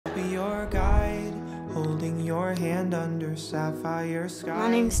be your guide, holding your hand under sapphire skies. My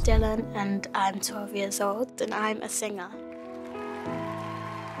name's Dylan and I'm 12 years old and I'm a singer.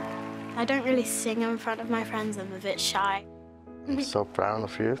 I don't really sing in front of my friends, I'm a bit shy. I'm so proud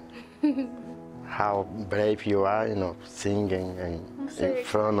of you. How brave you are, you know, singing and in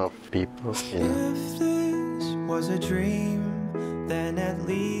front of people, you know. If this was a dream, then at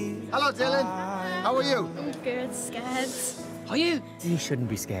least... Hello, Dylan. How are you? I'm good, scared. Are you? You shouldn't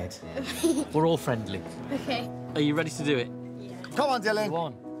be scared. We're all friendly. Okay. Are you ready to do it? Yeah. Come on, Dylan. Go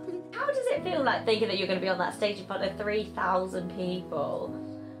on. How does it feel like thinking that you're going to be on that stage in front of 3,000 people?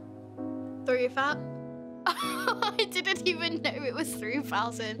 3,000? I didn't even know it was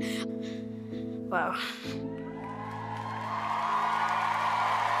 3,000. Wow.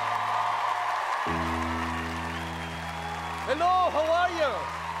 Hello, how are you?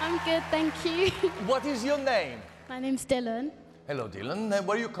 I'm good, thank you. What is your name? My name's Dylan. Hello, Dylan.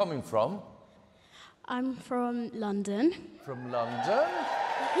 Where are you coming from? I'm from London. From London?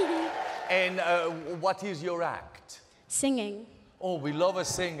 And what is your act? Singing. Oh, we love a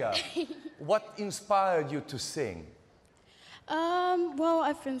singer. What inspired you to sing? Well,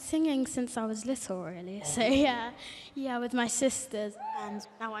 I've been singing since I was little, really. So, yeah, with my sisters, and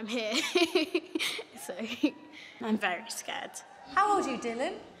now I'm here. So, I'm very scared. How old are you,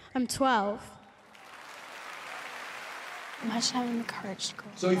 Dylan? I'm 12. Imagine having the courage to go.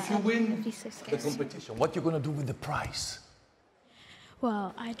 So if you win I'd be so the scared. competition, what are you going to do with the prize?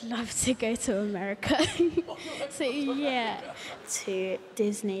 Well, I'd love to go to America. So, yeah, to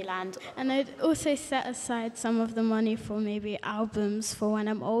Disneyland. And I'd also set aside some of the money for maybe albums for when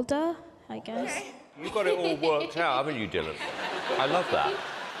I'm older, I guess. Okay. You've got it all worked out, haven't you, Dylan? I love that.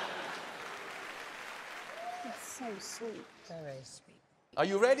 That's so sweet. Very sweet. Are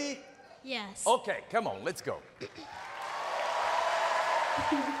you ready? Yes. Okay, come on, let's go.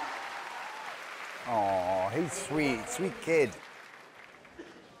 Oh, he's sweet, sweet kid.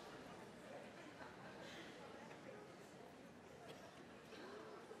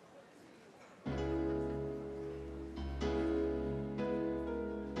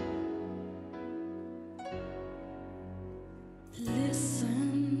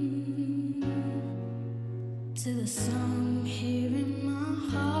 Listen to the song here in my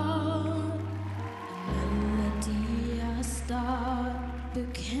heart. A melody I start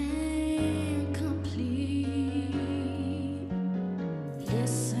but can't complete.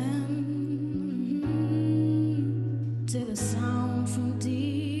 Listen to the sound from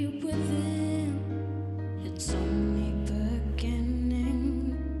deep within. It's only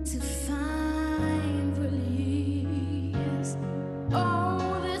beginning to find release.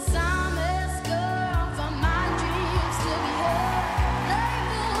 Oh, the time has come for my dreams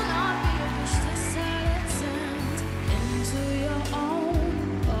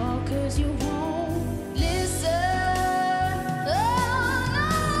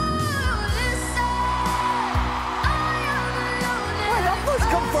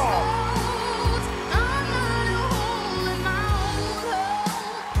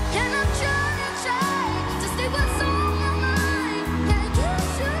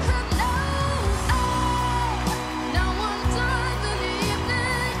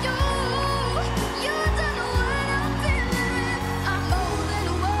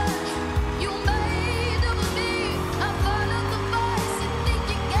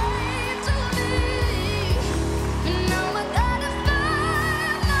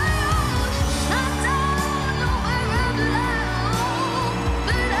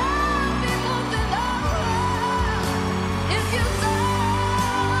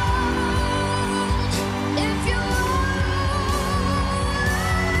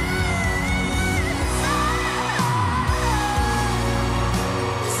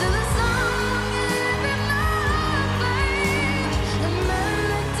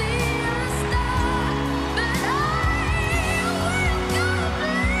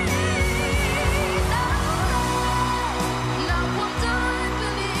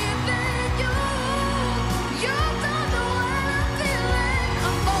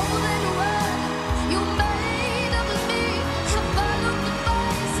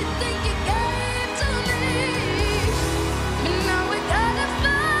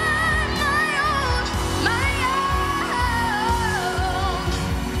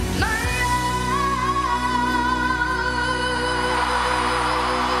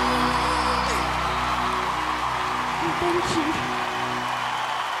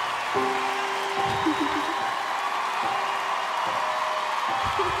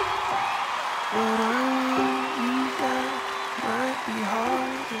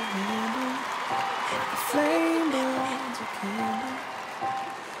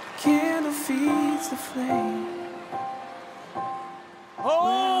feeds the flame.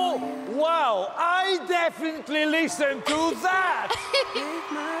 Oh, wow, I definitely listened to that.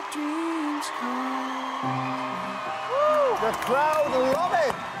 Make my dreams come. The crowd love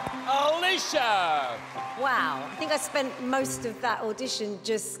it. Alicia. Wow, I think I spent most of that audition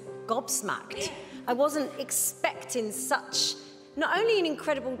just gobsmacked. I wasn't expecting such, not only an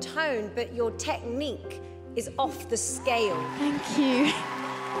incredible tone, but your technique is off the scale. Thank you.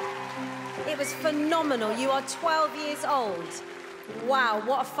 It was phenomenal. You are 12 years old. Wow,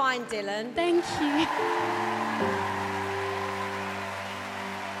 what a find, Dylan. Thank you.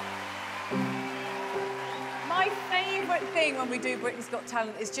 My favourite thing when we do Britain's Got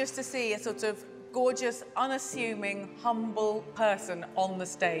Talent is just to see a sort of gorgeous, unassuming, humble person on the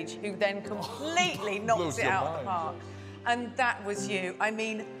stage who then completely knocks it out of the park. And that was you. I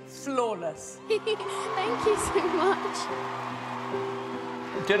mean, flawless. Thank you so much.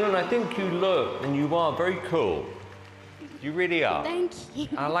 Dylan, I think you look and you are very cool. You really are. Thank you.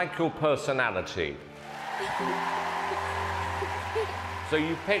 I like your personality. So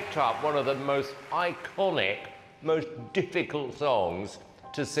you picked up one of the most iconic, most difficult songs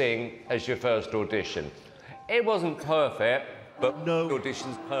to sing as your first audition. It wasn't perfect, but no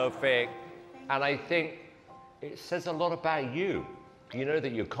audition's perfect. And I think it says a lot about you. You know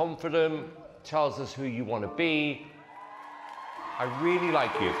that you're confident, tells us who you want to be. I really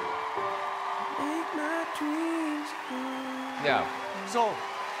like you. Make my dreams come. Yeah. So,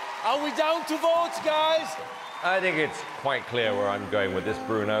 are we down to votes, guys? I think it's quite clear where I'm going with this,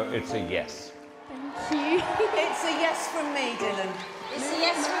 Bruno. It's a yes. Thank you. It's a yes from me, Dylan. It's a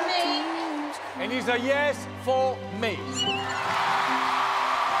yes from me. And it's a yes for me.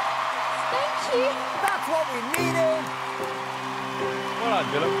 Thank you. That's what we needed. Well done,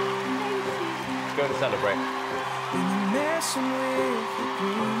 Dylan. Thank Go to celebrate. When you're messing with the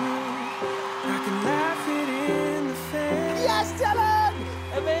Bruno, I can laugh it in the face. Yes, Dylan!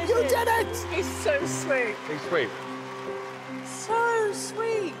 Amazing. You did it! He's so sweet. He's sweet. So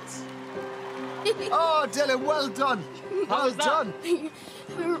sweet. Oh, Dylan, well done. Well done.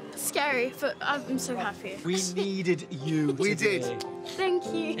 Scary, but I'm so happy. We needed you. We today. did. Thank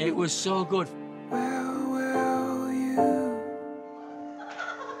you. It was so good. Well, you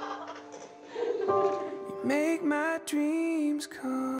make my dreams come.